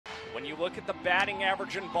When you look at the batting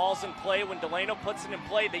average and balls in play, when Delano puts it in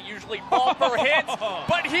play, they usually fall for hits.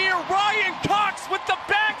 But here, Ryan Cox with the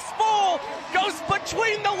backs full goes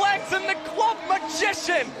between the legs, and the glove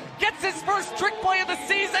magician gets his first trick play of the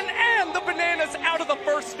season and the Bananas out of the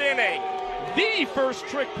first inning. The first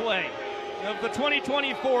trick play of the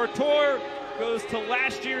 2024 tour goes to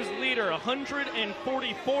last year's leader,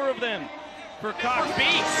 144 of them for Cox.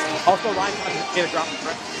 Beast. Also, Ryan Cox is going to drop the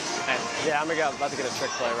trick. Yeah, I'm about to get a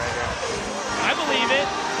trick play right here. I believe it.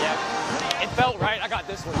 Yeah, it felt right. I got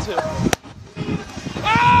this one too.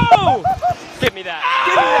 Oh! Give me that.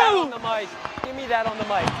 Oh! Give me that on the mic. Give me that on the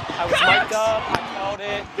mic. I was mic'd up. I felt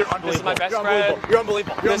it. This is my best friend. You're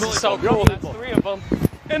unbelievable. This is so cool. That's 3 of them.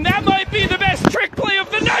 And that might be the best trick play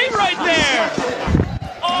of the night right there.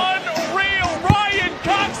 Unreal. Ryan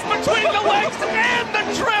Cox between the legs and the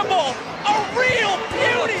dribble. A real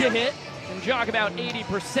beauty. To hit and jog about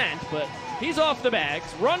 80%, but he's off the bags.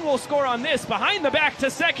 Run will score on this. Behind the back to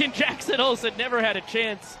second. Jackson Olsen never had a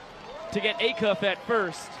chance to get Acuff at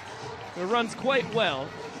first. It runs quite well.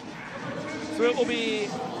 So it will be,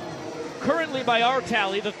 currently by our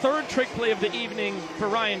tally, the 3rd trick play of the evening for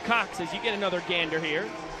Ryan Cox as you get another gander here.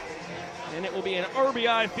 And it will be an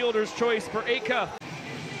RBI fielder's choice for Acuff.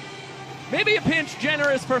 Maybe a pinch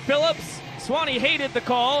generous for Phillips. Swanee hated the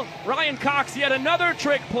call. Ryan Cox yet another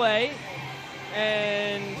trick play.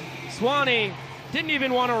 And Swanee didn't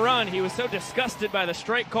even want to run. He was so disgusted by the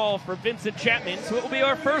strike call for Vincent Chapman. So it will be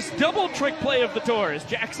our first double trick play of the tour as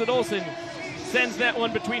Jackson Olsen sends that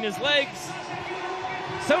one between his legs.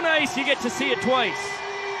 So nice you get to see it twice.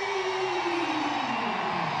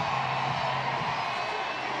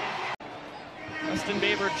 Dustin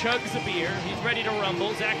Baber chugs a beer. He's ready to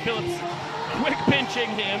rumble. Zach Phillips quick pinching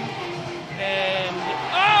him. And,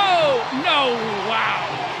 oh, no, wow.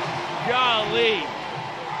 Golly.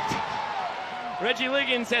 Reggie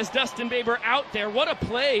Liggins has Dustin Baber out there. What a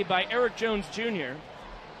play by Eric Jones Jr.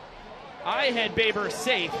 I had Baber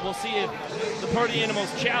safe. We'll see if the Party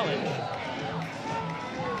Animals challenge.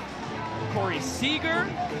 Corey Seager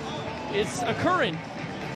is a current